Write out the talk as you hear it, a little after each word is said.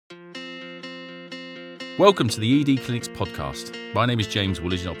Welcome to the ED Clinics podcast. My name is James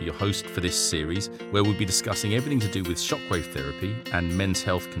Woolidge and I'll be your host for this series where we'll be discussing everything to do with shockwave therapy and men's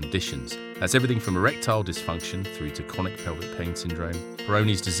health conditions. That's everything from erectile dysfunction through to chronic pelvic pain syndrome,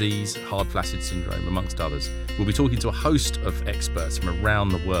 Peyronie's disease, hard flaccid syndrome, amongst others. We'll be talking to a host of experts from around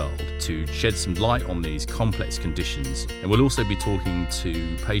the world to shed some light on these complex conditions. And we'll also be talking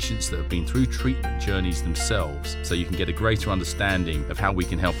to patients that have been through treatment journeys themselves, so you can get a greater understanding of how we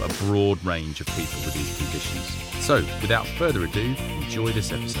can help a broad range of people with these conditions. So, without further ado, enjoy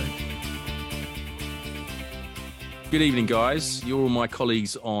this episode. Good evening, guys. You're all my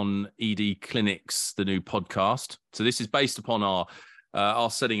colleagues on ED Clinics, the new podcast. So this is based upon our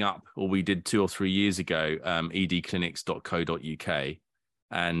setting up, or we did 2 or 3 years ago, edclinics.co.uk.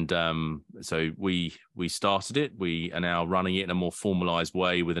 And so we started it. We are now running it in a more formalised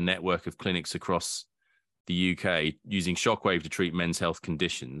way with a network of clinics across the UK using shockwave to treat men's health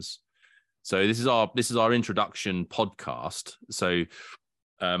conditions. So this is our introduction podcast. So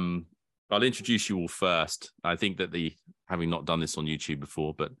I'll introduce you all first. I think that having not done this on YouTube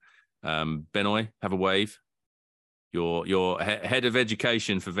before, but Benoit, have a wave. You're head of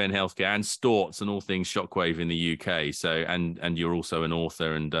education for Venn Healthcare and Storts and all things shockwave in the UK. So and you're also an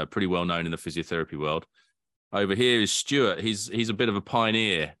author and pretty well known in the physiotherapy world. Over here is Stuart. He's a bit of a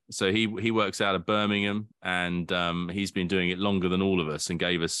pioneer. So he works out of Birmingham and he's been doing it longer than all of us and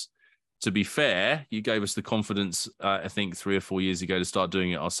gave us. To be fair, you gave us the confidence, I think, 3 or 4 years ago to start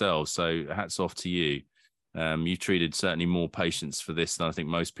doing it ourselves. So hats off to you. You've treated certainly more patients for this than I think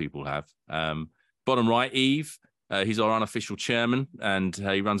most people have. Bottom right, Eve. He's our unofficial chairman, and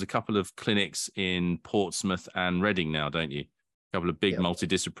he runs a couple of clinics in Portsmouth and Reading now, don't you? A couple of big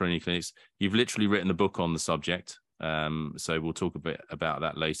multidisciplinary clinics. You've literally written a book on the subject. So we'll talk a bit about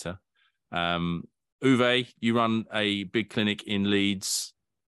that later. Uwe, you run a big clinic in Leeds.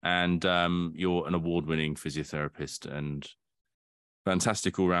 And you're an award-winning physiotherapist and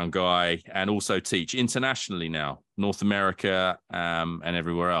fantastic all-round guy, and also teach internationally now, North America and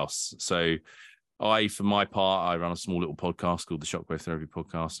everywhere else. So for my part, I run a small little podcast called the Shockwave Therapy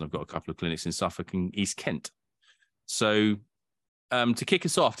Podcast, and I've got a couple of clinics in Suffolk and East Kent. So to kick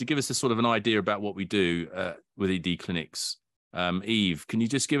us off, to give us a sort of an idea about what we do with ED Clinics, Eve, can you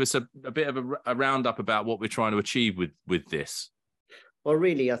just give us a bit of a roundup about what we're trying to achieve with this? Well,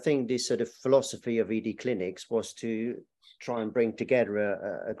 really, I think this sort of philosophy of ED Clinics was to try and bring together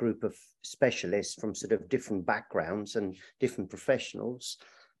a group of specialists from sort of different backgrounds and different professionals.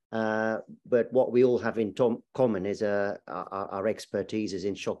 But what we all have in common is our expertise is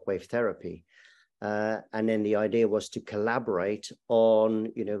in shockwave therapy. And then the idea was to collaborate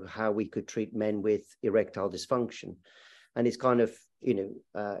on, how we could treat men with erectile dysfunction. And it's kind of,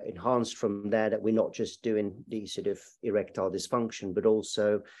 enhanced from there that we're not just doing the sort of erectile dysfunction, but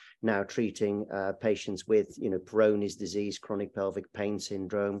also now treating patients with, Peyronie's disease, chronic pelvic pain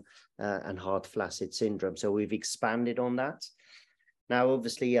syndrome, and hard flaccid syndrome. So we've expanded on that. Now,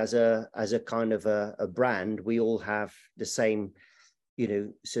 obviously, as a kind of a brand, we all have the same,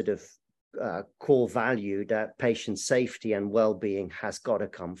 sort of core value that patient safety and well-being has got to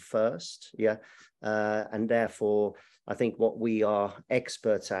come first. And therefore, I think what we are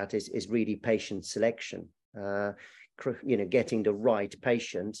experts at is really patient selection. Getting the right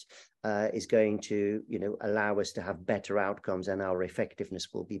patient is going to, allow us to have better outcomes, and our effectiveness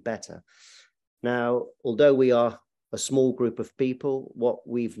will be better. Now, although we are a small group of people, what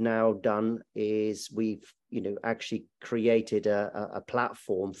we've now done is we've, actually created a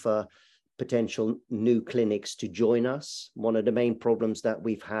platform for potential new clinics to join us. One of the main problems that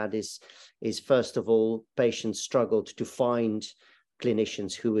we've had is first of all, patients struggled to find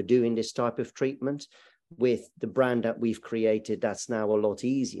clinicians who are doing this type of treatment. With the brand that we've created, that's now a lot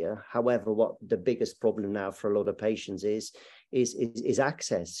easier. However, what the biggest problem now for a lot of patients is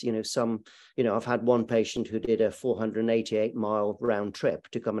access. I've had one patient who did a 488-mile round trip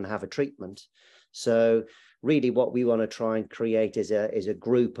to come and have a treatment. So really what we want to try and create is a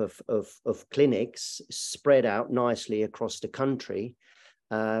group of clinics spread out nicely across the country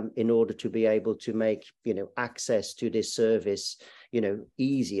in order to be able to make, access to this service,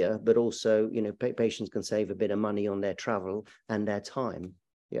 easier, but also, patients can save a bit of money on their travel and their time.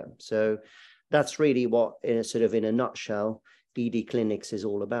 So that's really what, in a nutshell, ED Clinics is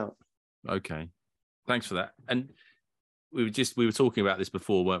all about. Okay. Thanks for that. And we were talking about this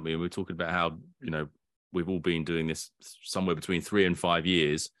before, weren't we? And we were talking about how, we've all been doing this somewhere between 3 and 5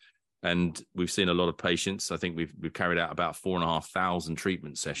 years, and we've seen a lot of patients. I think we've carried out about 4,500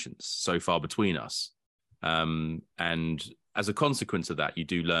 treatment sessions so far between us. And as a consequence of that, you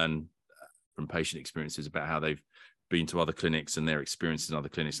do learn from patient experiences about how they've been to other clinics and their experiences in other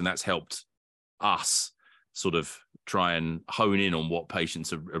clinics. And that's helped us sort of try and hone in on what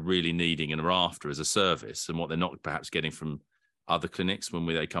patients are really needing and are after as a service, and what they're not perhaps getting from other clinics when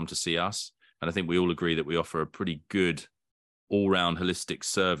they come to see us. And I think we all agree that we offer a pretty good all-round holistic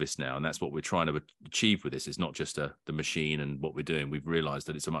service now, and that's what we're trying to achieve with this. It's not just the machine and what we're doing. We've realized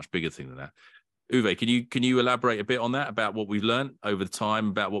that it's a much bigger thing than that. Uwe, can you elaborate a bit on that, about what we've learned over the time,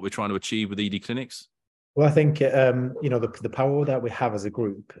 about what we're trying to achieve with ED clinics? Well, I think the power that we have as a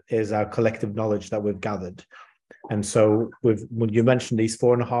group is our collective knowledge that we've gathered. And so when you mentioned these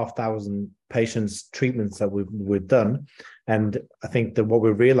 4,500 patients treatments that we've done, and I think that what we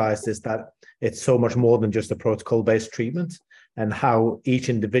realized is that it's so much more than just a protocol-based treatment, and how each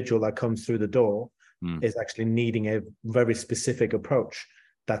individual that comes through the door is actually needing a very specific approach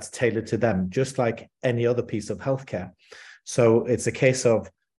that's tailored to them, just like any other piece of healthcare. So it's a case of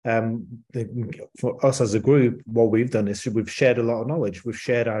for us as a group, what we've done is we've shared a lot of knowledge. We've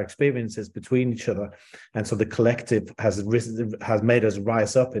shared our experiences between each other, and so the collective has made us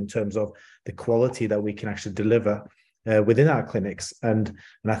rise up in terms of the quality that we can actually deliver within our clinics. And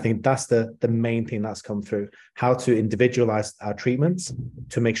I think that's the main thing that's come through: how to individualize our treatments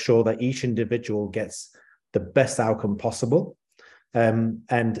to make sure that each individual gets the best outcome possible. And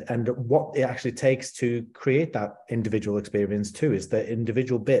what it actually takes to create that individual experience too is the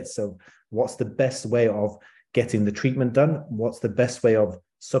individual bits of what's the best way of getting the treatment done, what's the best way of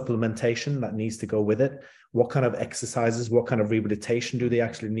supplementation that needs to go with it, what kind of exercises, what kind of rehabilitation do they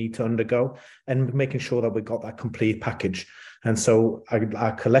actually need to undergo, and making sure that we got that complete package. And so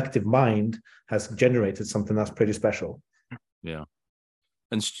our collective mind has generated something that's pretty special. Yeah.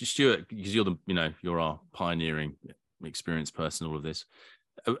 And Stuart, because you're our pioneering experienced person, all of this,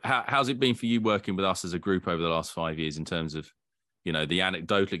 how's it been for you working with us as a group over the last 5 years in terms of the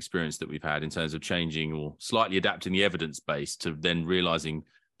anecdotal experience that we've had in terms of changing or slightly adapting the evidence base to then realizing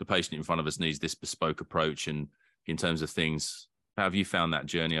the patient in front of us needs this bespoke approach? And in terms of things, how have you found that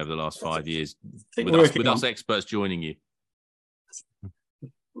journey over the last 5 years with us experts joining you?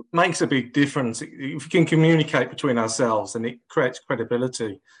 Makes a big difference. If we can communicate between ourselves, and it creates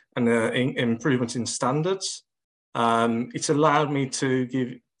credibility and improvement in standards. It's allowed me to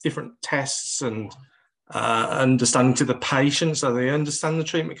give different tests and understanding to the patient, so they understand the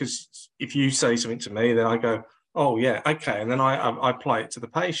treatment. Because if you say something to me, then I go, oh yeah, okay, and then I apply it to the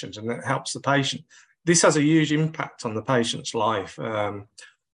patient, and it helps the patient. This has a huge impact on the patient's life.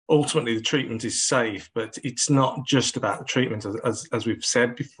 Ultimately, the treatment is safe, but it's not just about the treatment, as we've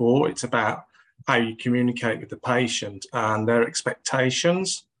said before. It's about how you communicate with the patient and their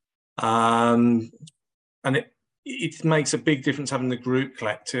expectations, and it makes a big difference having the group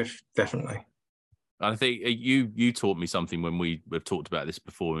collective, definitely. I think you taught me something when we've talked about this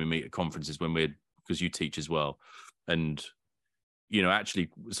before, when we meet at conferences, because you teach as well. And, actually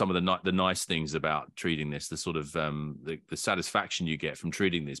some of the nice things about treating this, the sort of the satisfaction you get from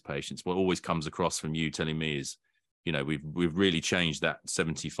treating these patients, what always comes across from you telling me is, we've really changed that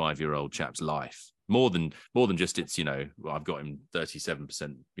 75-year-old chap's life. More than just it's, I've got him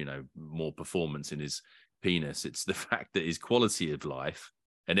 37%, more performance in his penis. It's the fact that his quality of life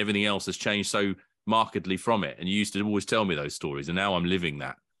and everything else has changed so markedly from it. And you used to always tell me those stories, and now I'm living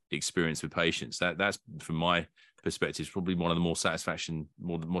that experience with patients. That's from my perspective, is probably one of the more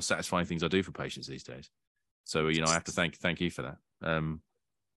satisfying things I do for patients these days. So I have to thank you for that. Ben,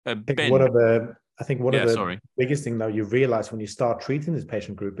 I think one of the biggest things that you realize when you start treating this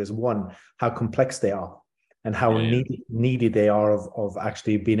patient group is, one, how complex they are and how needy they are of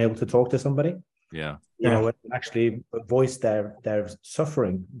actually being able to talk to somebody. And actually voice their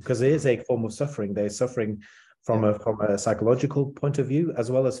suffering, because it is a form of suffering. They're suffering from a psychological point of view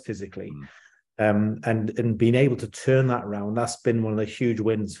as well as physically. And being able to turn that around, that's been one of the huge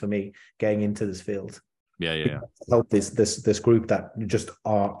wins for me getting into this field. Help this group that just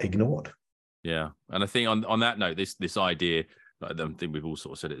are ignored. And I think on that note, this idea, I think we've all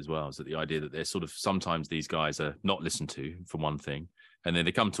sort of said it as well, is that the idea that they're sort of, sometimes these guys are not listened to, for one thing, and then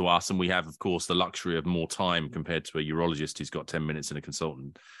they come to us, and we have, of course, the luxury of more time compared to a urologist who's got 10 minutes in a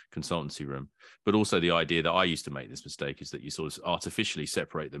consultancy room. But also the idea that I used to make this mistake is that you sort of artificially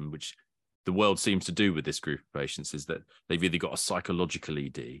separate them, which the world seems to do with this group of patients, is that they've either got a psychological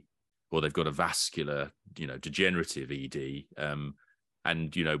ED or they've got a vascular, degenerative ED.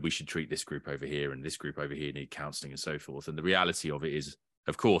 And, we should treat this group over here, and this group over here need counselling and so forth. And the reality of it is,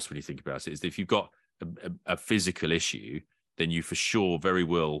 of course, when you think about it, is that if you've got a physical issue, then you for sure very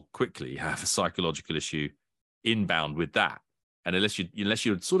well quickly have a psychological issue inbound with that. And unless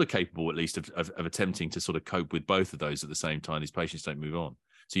you're sort of capable, at least, of attempting to sort of cope with both of those at the same time, these patients don't move on.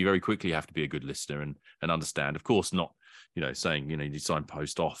 So you very quickly have to be a good listener and understand. Of course, not saying, you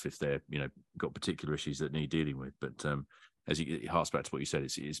signpost off if they're, got particular issues that need dealing with. But as it harks back to what you said,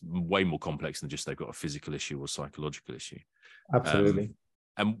 it's way more complex than just they've got a physical issue or psychological issue. Absolutely.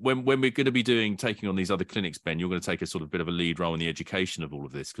 And when we're going to be taking on these other clinics, Ben, you're going to take a sort of bit of a lead role in the education of all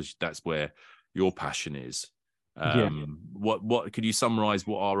of this, because that's where your passion is. What could you summarize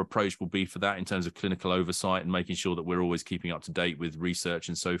what our approach will be for that in terms of clinical oversight and making sure that we're always keeping up to date with research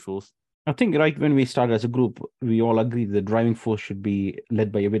and so forth? I think right when we started as a group, we all agreed the driving force should be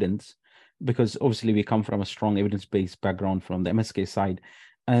led by evidence, because obviously we come from a strong evidence-based background from the MSK side.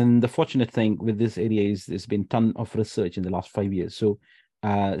 And the fortunate thing with this area is there's been a ton of research in the last 5 years. So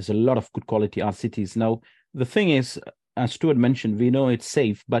there's a lot of good quality RCTs. Now, the thing is, as Stuart mentioned, we know it's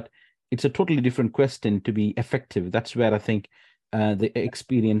safe, but it's a totally different question to be effective. That's where I think the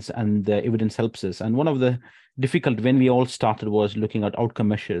experience and the evidence helps us. And one of the difficult when we all started was looking at outcome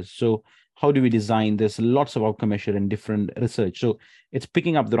measures. So how do we design? There's lots of outcome measure in different research. So it's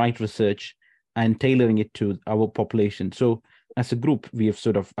picking up the right research and tailoring it to our population. So as a group, we have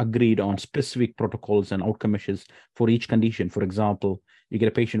sort of agreed on specific protocols and outcome measures for each condition. For example, you get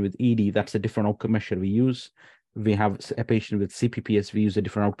a patient with ED, that's a different outcome measure we use. We have a patient with CPPS, we use a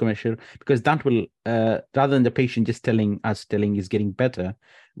different outcome measure, because that will, rather than the patient just telling is getting better,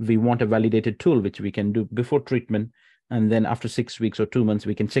 we want a validated tool, which we can do before treatment. And then after 6 weeks or 2 months,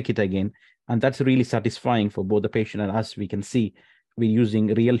 we can check it again. And that's really satisfying for both the patient and us. We can see we're using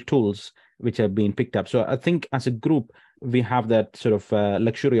real tools which are being picked up. So I think as a group, we have that sort of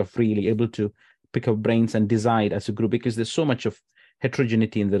luxury of really able to pick up brains and decide as a group, because there's so much of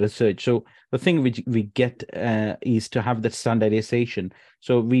heterogeneity in the research. So the thing which we get is to have that standardization.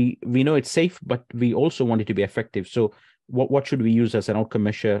 So we know it's safe, but we also want it to be effective. So what should we use as an outcome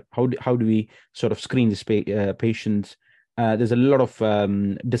measure? How do we sort of screen these patients? There's a lot of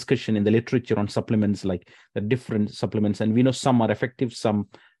discussion in the literature on supplements, like the different supplements, and we know some are effective, some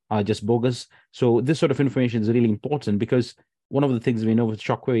are just bogus. So this sort of information is really important, because one of the things we know with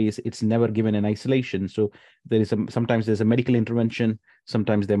Shockwave is it's never given in isolation. So sometimes there's a medical intervention,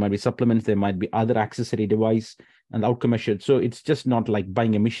 sometimes there might be supplements, there might be other accessory device and outcome measured. So it's just not like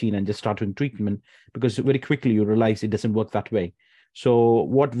buying a machine and just starting treatment, because very quickly you realize it doesn't work that way. So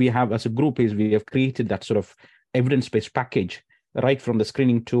what we have as a group is we have created that sort of evidence-based package, right from the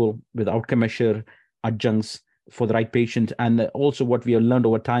screening tool with outcome measure, adjuncts for the right patient. And also what we have learned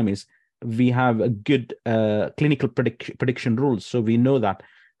over time is we have a good clinical prediction rules. So we know that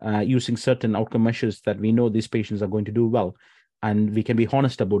using certain outcome measures that we know these patients are going to do well, and we can be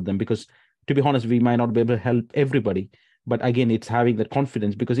honest about them, because to be honest, we might not be able to help everybody. But again, it's having that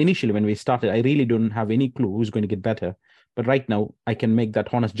confidence, because initially when we started, I really don't have any clue who's going to get better. But right now I can make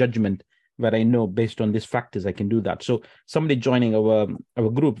that honest judgment where I know based on these factors, I can do that. So somebody joining our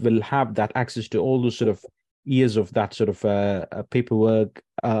group will have that access to all those sort of years of that sort of paperwork,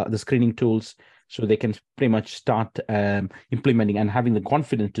 the screening tools, so they can pretty much start implementing and having the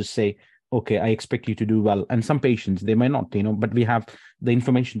confidence to say, okay, I expect you to do well. And some patients, they might not, but we have the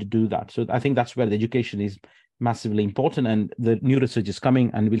information to do that. So I think that's where the education is massively important, and the new research is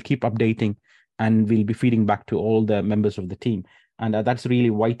coming, and we'll keep updating, and we'll be feeding back to all the members of the team. And that's really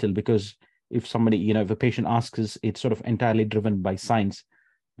vital, because if somebody, if a patient asks us, it's sort of entirely driven by science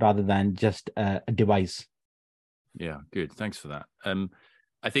rather than just a device. Yeah, good. Thanks for that.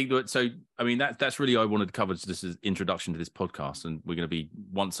 I think that, so, I mean, that's really, I wanted to cover this as introduction to this podcast, and we're going to be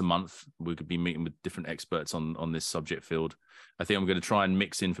once a month. We could be meeting with different experts on this subject field. I think I'm going to try and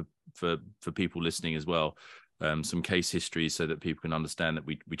mix in for people listening as well, some case histories, so that people can understand that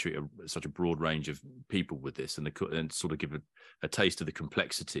we treat such a broad range of people with this, and sort of give a taste of the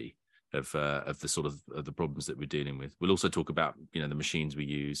complexity of the sort of the problems that we're dealing with. We'll also talk about, the machines we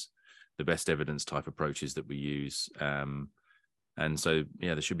use, the best evidence type approaches that we use. And so,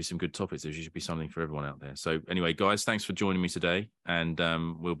 yeah, there should be some good topics. There should be something for everyone out there. So anyway, guys, thanks for joining me today. And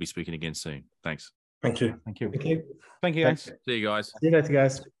we'll be speaking again soon. Thanks. Thank you. Thank you. Thank you, guys. See you guys. See you later,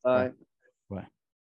 guys. Bye.